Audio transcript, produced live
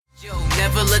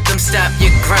ever let them stop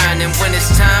your grind. And when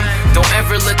it's time, don't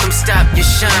ever let them stop your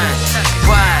shine.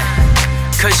 Why?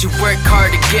 Cause you work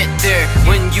hard to get there.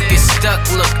 When you get stuck,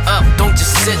 look up, don't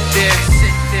just sit there.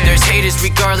 There's haters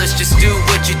regardless, just do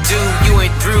what you do. You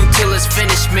ain't through till it's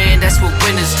finished, man, that's what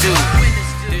winners do.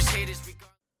 There's haters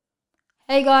regardless.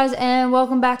 Hey guys, and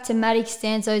welcome back to Maddie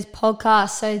Costanzo's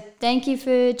podcast. So thank you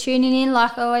for tuning in,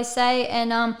 like I always say.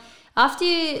 And after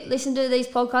you listen to these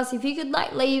podcasts, if you could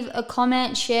leave a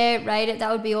comment, share it, rate it,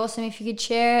 that would be awesome. If you could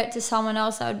share it to someone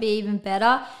else, that would be even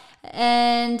better.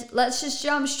 And let's just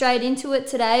jump straight into it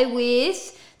today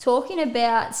with talking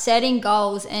about setting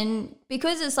goals. And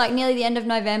because it's nearly the end of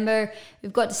November,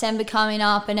 we've got December coming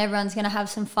up and everyone's going to have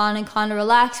some fun and kind of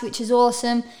relax, which is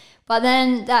awesome. But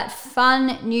then that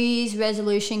fun New Year's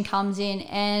resolution comes in.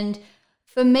 And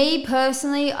for me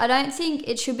personally, I don't think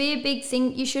it should be a big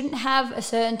thing. You shouldn't have a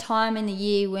certain time in the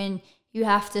year when you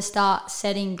have to start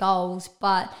setting goals,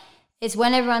 but it's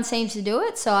when everyone seems to do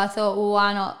it. So I thought, well,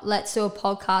 why not? Let's do a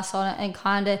podcast on it and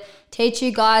kind of teach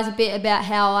you guys a bit about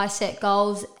how I set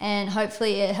goals, and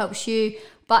hopefully it helps you.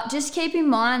 But just keep in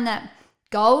mind that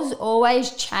goals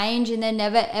always change and they're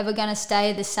never ever going to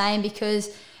stay the same, because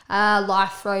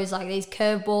life throws these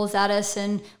curveballs at us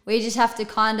and we just have to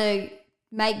kind of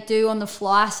make do on the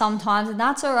fly sometimes, and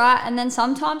that's all right. And then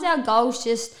sometimes our goals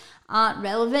just aren't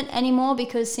relevant anymore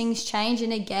because things change,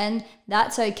 and again,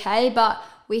 that's okay. But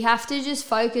we have to just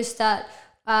focus that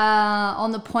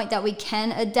on the point that we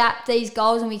can adapt these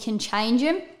goals and we can change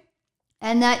them,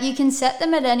 and that you can set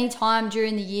them at any time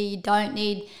during the year. You don't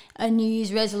need a New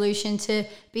Year's resolution to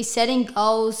be setting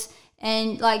goals.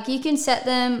 And you can set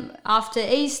them after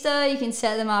Easter, you can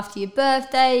set them after your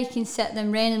birthday, you can set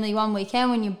them randomly one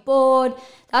weekend when you're bored.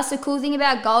 That's the cool thing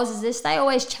about goals, is this, they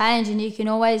always change and you can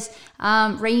always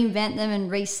reinvent them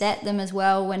and reset them as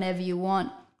well whenever you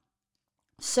want.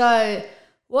 So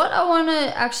what I want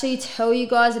to actually tell you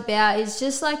guys about is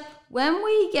just when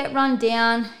we get run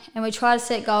down and we try to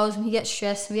set goals and we get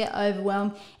stressed and we get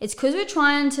overwhelmed, it's because we're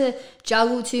trying to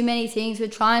juggle too many things, we're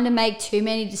trying to make too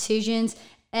many decisions,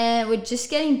 and we're just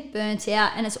getting burnt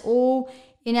out, and it's all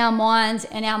in our minds,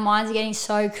 and our minds are getting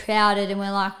so crowded, and we're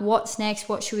like, what's next?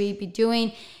 What should we be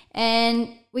doing? And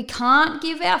we can't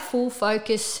give our full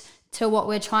focus to what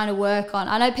we're trying to work on.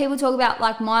 I know people talk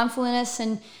about mindfulness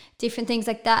and different things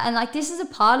like that, and this is a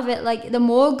part of it. The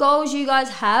more goals you guys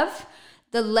have,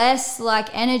 the less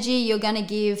energy you're going to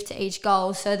give to each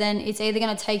goal. So then it's either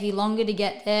going to take you longer to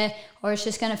get there, or it's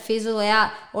just going to fizzle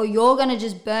out, or you're going to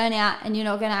just burn out and you're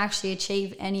not going to actually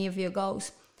achieve any of your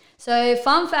goals. So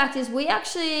fun fact is, we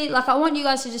actually, I want you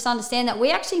guys to just understand that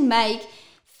we actually make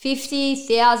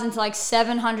 50,000 to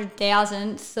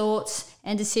 700,000 thoughts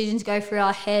and decisions go through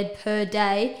our head per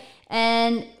day.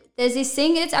 And there's this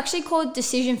thing, it's actually called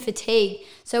decision fatigue.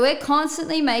 So we're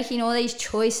constantly making all these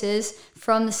choices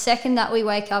from the second that we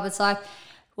wake up. It's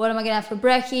what am I going to have for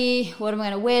brekkie? What am I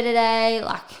going to wear today?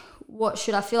 What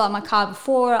should I fill up my car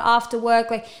before or after work?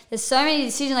 There's so many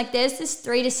decisions. There's just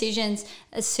 3 decisions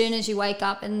as soon as you wake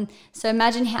up. And so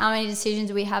imagine how many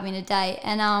decisions we have in a day.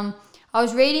 And I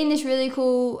was reading this really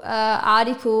cool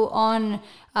article on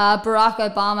Barack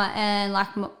Obama and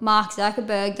Mark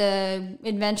Zuckerberg, the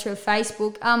inventor of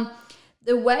Facebook.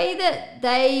 The way that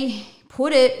they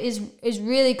put it is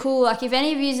really cool. If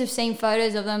any of you have seen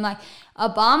photos of them,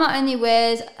 Obama only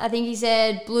wears, I think he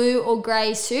said, blue or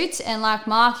grey suits, and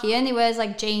Mark, he only wears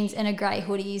jeans and a grey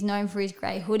hoodie. He's known for his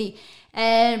grey hoodie.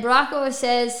 And Barack always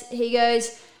says, he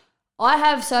goes, I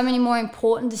have so many more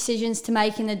important decisions to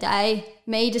make in the day.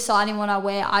 Me deciding what I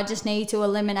wear, I just need to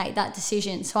eliminate that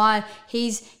decision. So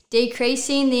he's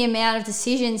decreasing the amount of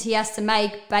decisions he has to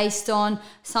make based on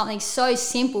something so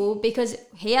simple, because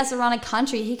he has to run a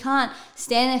country. He can't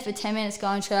stand there for 10 minutes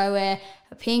going, should I wear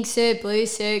a pink suit, blue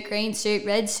suit, green suit,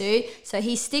 red suit? So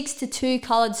he sticks to 2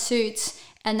 coloured suits,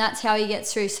 and that's how he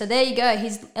gets through. So there you go.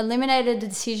 He's eliminated the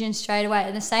decision straight away.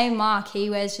 And the same Mark, he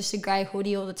wears just a grey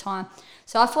hoodie all the time.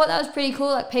 So I thought that was pretty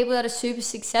cool. People that are super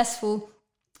successful,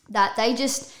 that they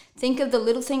just think of the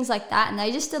little things like that and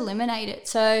they just eliminate it.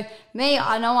 So me,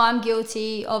 I know I'm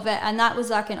guilty of it, and that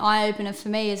was an eye-opener for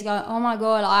me, is going, oh my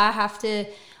God,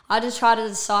 I just try to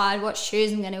decide what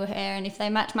shoes I'm going to wear and if they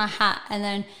match my hat. And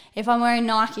then if I'm wearing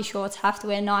Nike shorts, I have to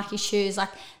wear Nike shoes.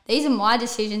 These are my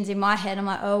decisions in my head. I'm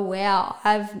oh wow,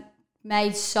 I've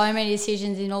made so many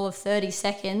decisions in all of 30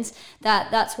 seconds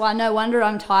that's why no wonder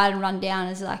I'm tired and run down,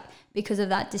 is because of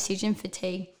that decision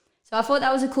fatigue. So I thought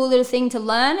that was a cool little thing to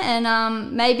learn,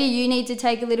 and maybe you need to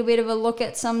take a little bit of a look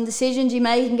at some decisions you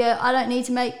make and go, I don't need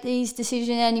to make these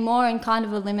decisions anymore, and kind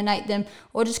of eliminate them,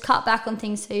 or just cut back on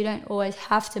things so you don't always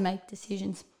have to make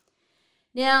decisions.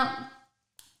 Now,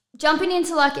 jumping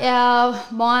into like our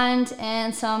mind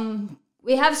and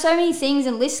we have so many things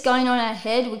and lists going on in our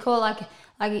head. We call it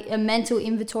like a mental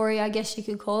inventory, I guess you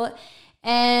could call it.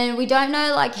 And we don't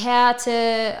know like how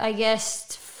to, I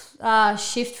guess,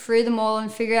 shift through them all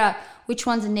and figure out which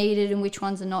ones are needed and which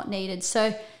ones are not needed.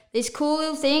 So this cool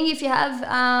little thing, if you have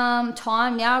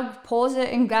time now, pause it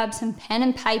and grab some pen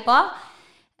and paper.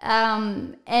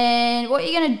 And what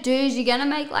you're going to do is you're going to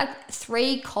make like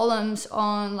 3 columns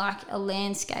on like a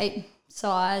landscape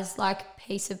size like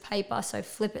piece of paper. So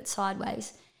flip it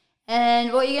sideways.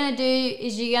 And what you're going to do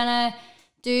is you're going to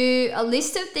do a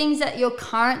list of things that you're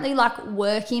currently like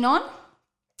working on,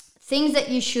 things that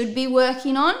you should be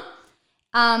working on,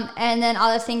 and then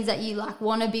other things that you like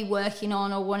want to be working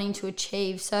on or wanting to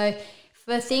achieve. So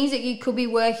for things that you could be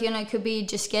working on, it could be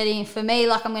just getting, for me,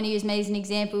 like I'm going to use me as an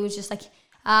example, it was just like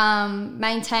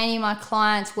maintaining my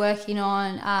clients, working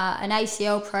on an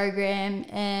ACL program,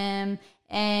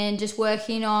 and just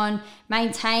working on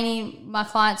maintaining my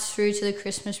clients through to the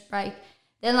Christmas break.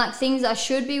 Then like things I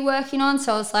should be working on,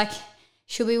 so it's like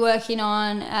should be working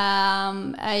on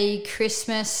a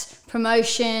Christmas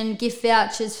promotion, gift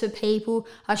vouchers for people.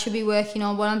 I should be working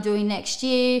on what I'm doing next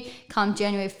year. Come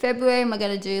January, February, am I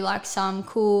going to do like some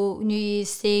cool New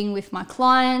Year's thing with my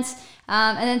clients?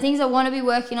 And then things I want to be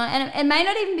working on. And it may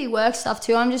not even be work stuff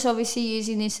too. I'm just obviously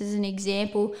using this as an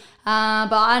example.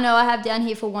 But I know I have down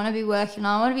here for want to be working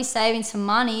on. I want to be saving some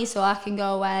money so I can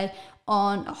go away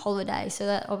on a holiday. So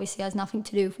that obviously has nothing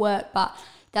to do with work, but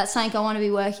that's something I want to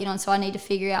be working on. So I need to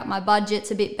figure out my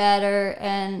budgets a bit better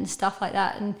and stuff like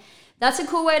that. And that's a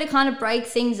cool way to kind of break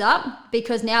things up,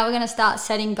 because now we're going to start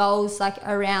setting goals like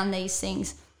around these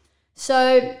things.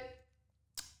 So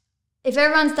if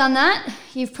everyone's done that,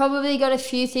 you've probably got a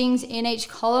few things in each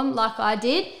column like I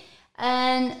did.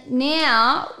 And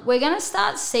now we're going to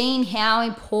start seeing how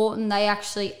important they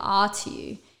actually are to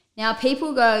you. Now,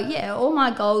 people go, yeah, all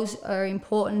my goals are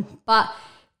important, but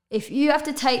if you have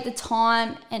to take the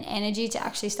time and energy to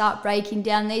actually start breaking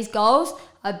down these goals,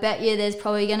 I bet you there's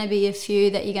probably going to be a few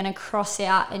that you're going to cross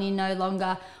out and you no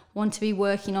longer want to be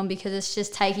working on because it's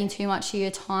just taking too much of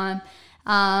your time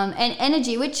and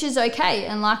energy, which is okay.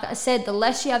 And like I said, the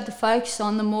less you have to focus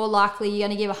on, the more likely you're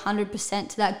going to give 100%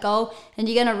 to that goal, and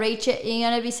you're going to reach it, you're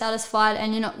going to be satisfied,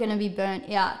 and you're not going to be burnt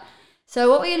out. So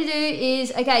what we're going to do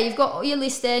is, okay, you've got all your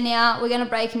list there now. We're going to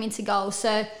break them into goals.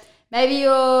 So maybe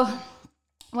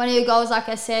one of your goals, like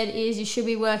I said, is you should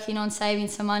be working on saving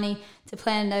some money to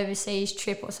plan an overseas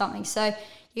trip or something. So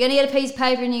you're going to get a piece of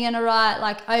paper and you're going to write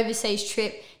like overseas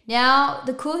trip. Now,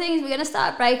 the cool thing is we're going to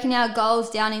start breaking our goals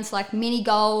down into like mini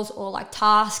goals or like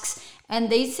tasks. And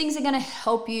these things are going to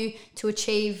help you to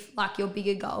achieve like your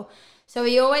bigger goal. So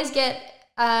we always get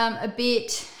a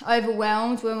bit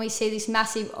overwhelmed when we see this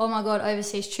massive, oh my God,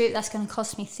 overseas trip, that's going to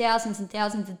cost me thousands and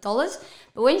thousands of dollars.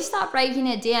 But when you start breaking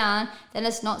it down, then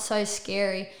it's not so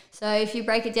scary. So if you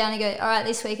break it down and go, all right,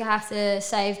 this week I have to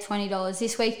save $20.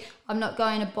 This week I'm not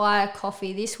going to buy a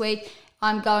coffee. This week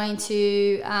I'm going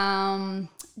to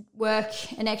work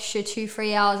an extra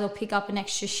 2-3 hours or pick up an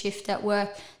extra shift at work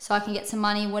so I can get some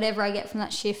money. Whatever I get from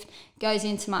that shift goes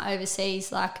into my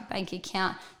overseas like bank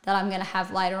account that I'm going to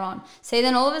have later on. See,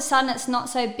 then all of a sudden it's not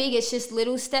so big. It's just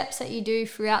little steps that you do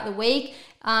throughout the week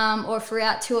or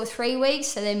throughout 2 or 3 weeks.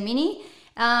 So they're mini.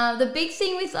 The big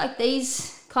thing with like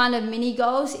these kind of mini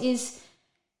goals is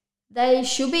they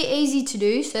should be easy to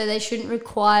do. So they shouldn't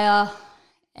require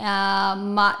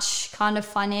much kind of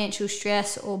financial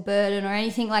stress or burden or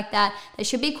anything like that. They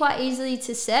should be quite easily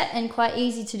to set and quite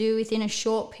easy to do within a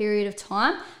short period of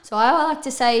time. So I like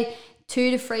to say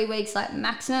 2 to 3 weeks, like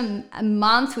maximum. A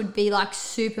month would be like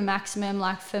super maximum.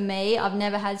 Like for me, I've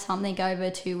never had something over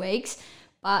 2 weeks,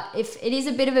 but if it is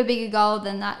a bit of a bigger goal,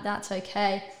 then that's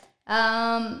okay.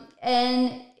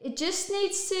 And it just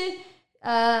needs to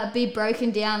be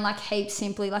broken down like heaps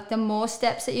simply. Like the more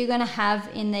steps that you're going to have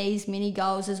in these mini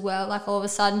goals as well, like all of a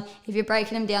sudden if you're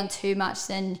breaking them down too much,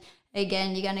 then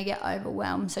again you're going to get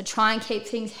overwhelmed. So try and keep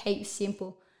things heaps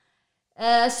simple.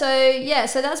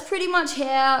 So that's pretty much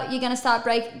how you're going to start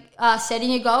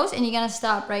setting your goals, and you're going to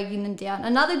start breaking them down.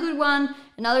 Another good one,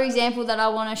 another example that I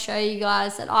want to show you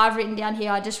guys that I've written down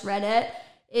here, I just read it,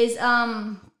 is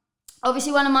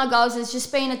obviously one of my goals is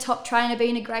just being a top trainer,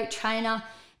 being a great trainer.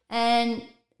 And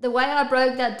the way I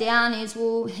broke that down is,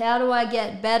 well, how do I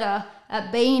get better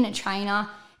at being a trainer?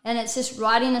 And it's just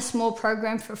writing a small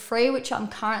program for free, which I'm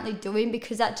currently doing,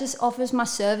 because that just offers my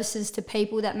services to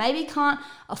people that maybe can't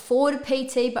afford a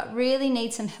PT but really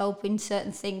need some help in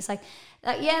certain things. Like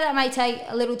that may take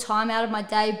a little time out of my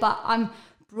day, but I'm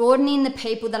broadening the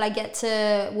people that I get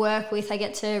to work with, I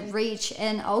get to reach,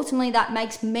 and ultimately that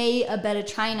makes me a better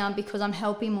trainer because I'm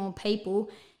helping more people.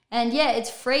 And yeah, it's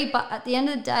free, but at the end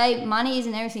of the day, money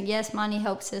isn't everything. Yes, money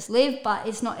helps us live, but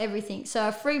it's not everything. So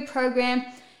a free program,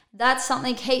 that's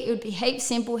something it would be heaps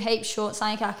simple, heaps short,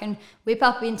 something I can whip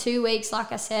up in 2 weeks,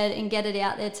 like I said, and get it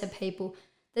out there to people.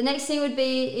 The next thing would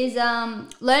be is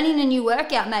learning a new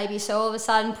workout maybe. So all of a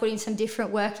sudden putting some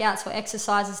different workouts or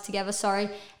exercises together,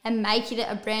 and making it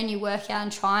a brand new workout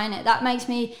and trying it. That makes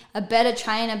me a better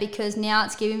trainer because now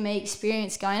it's giving me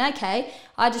experience going, okay,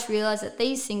 I just realized that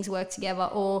these things work together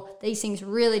or these things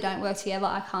really don't work together.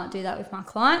 I can't do that with my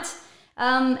clients.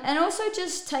 And also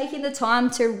just taking the time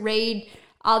to read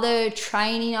other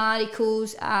training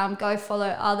articles, go follow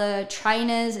other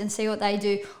trainers and see what they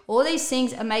do. All these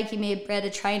things are making me a better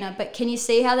trainer, but can you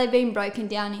see how they've been broken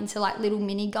down into like little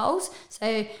mini goals?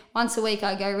 So once a week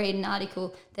I go read an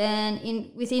article,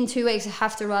 then within 2 weeks I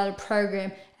have to write a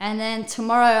program, and then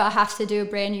tomorrow I have to do a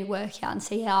brand new workout and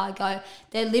see how I go.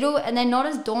 They're little and they're not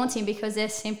as daunting because they're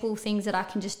simple things that I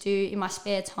can just do in my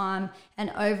spare time and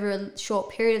over a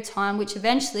short period of time, which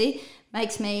eventually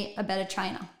makes me a better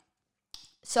trainer.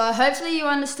 So hopefully you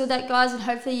understood that, guys, and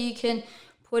hopefully you can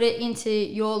put it into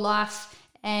your life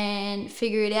and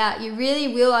figure it out. You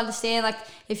really will understand. Like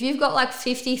if you've got like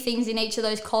 50 things in each of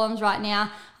those columns right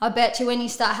now, I bet you when you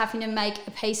start having to make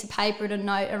a piece of paper and a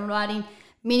note and writing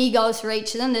mini goals for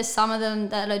each of them, there's some of them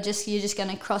that are you're just going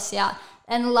to cross out.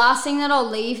 And the last thing that I'll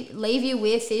leave you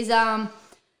with is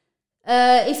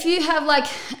if you have like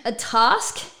a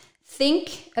task,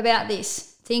 think about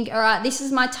this. Think, all right, this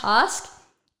is my task.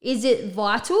 Is it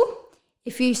vital?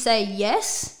 If you say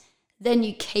yes, then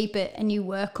you keep it and you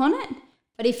work on it.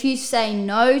 But if you say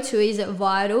no to is it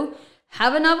vital,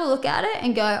 have another look at it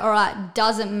and go, all right,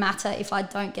 doesn't matter if I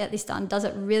don't get this done. Does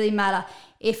it really matter?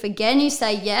 If again you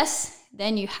say yes,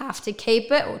 then you have to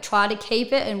keep it or try to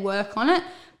keep it and work on it.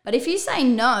 But if you say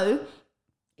no,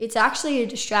 it's actually a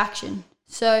distraction.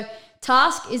 So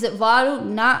task, is it vital?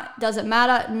 Nah. Does it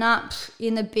matter? Nah.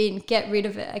 In the bin. Get rid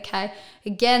of it, okay?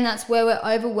 Again, that's where we're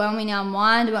overwhelming our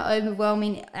mind, we're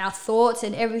overwhelming our thoughts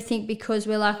and everything because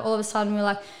we're like, all of a sudden we're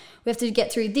like, we have to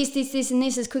get through this, and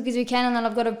this as quick as we can, and then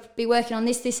I've got to be working on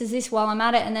this while I'm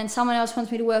at it, and then someone else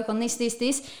wants me to work on this,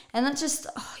 and that's just,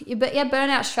 you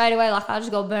burn out straight away. Like I just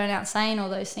got burnt out saying all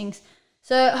those things.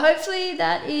 So hopefully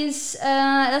that's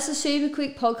a super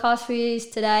quick podcast for you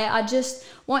today. I just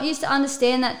want you to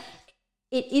understand that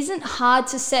it isn't hard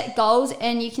to set goals,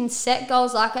 and you can set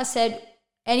goals, like I said,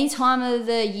 any time of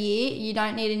the year. You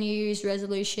don't need a New Year's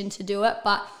resolution to do it,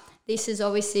 but this is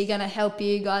obviously going to help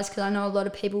you guys because I know a lot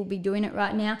of people will be doing it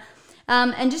right now.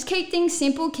 And just keep things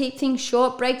simple, keep things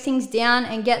short, break things down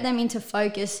and get them into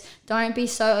focus. Don't be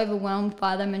so overwhelmed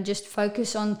by them and just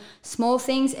focus on small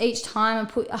things each time and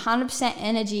put 100%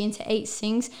 energy into each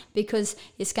things because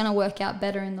it's going to work out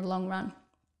better in the long run.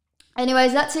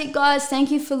 Anyways, that's it, guys.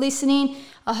 Thank you for listening.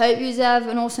 I hope you have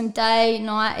an awesome day,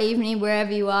 night, evening,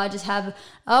 wherever you are. Just have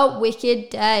a wicked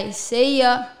day. See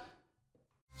ya.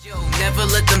 Yo, never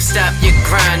let them stop your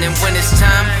grind. And when it's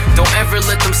time, don't ever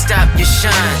let them stop your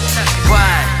shine.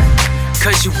 Why?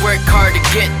 Cause you work hard to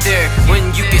get there. When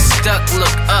you get stuck,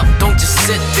 look up, don't just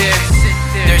sit there.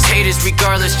 There's haters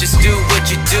regardless, just do what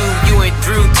you do. You ain't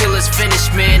through till it's finished,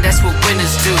 man, that's what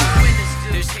winners do.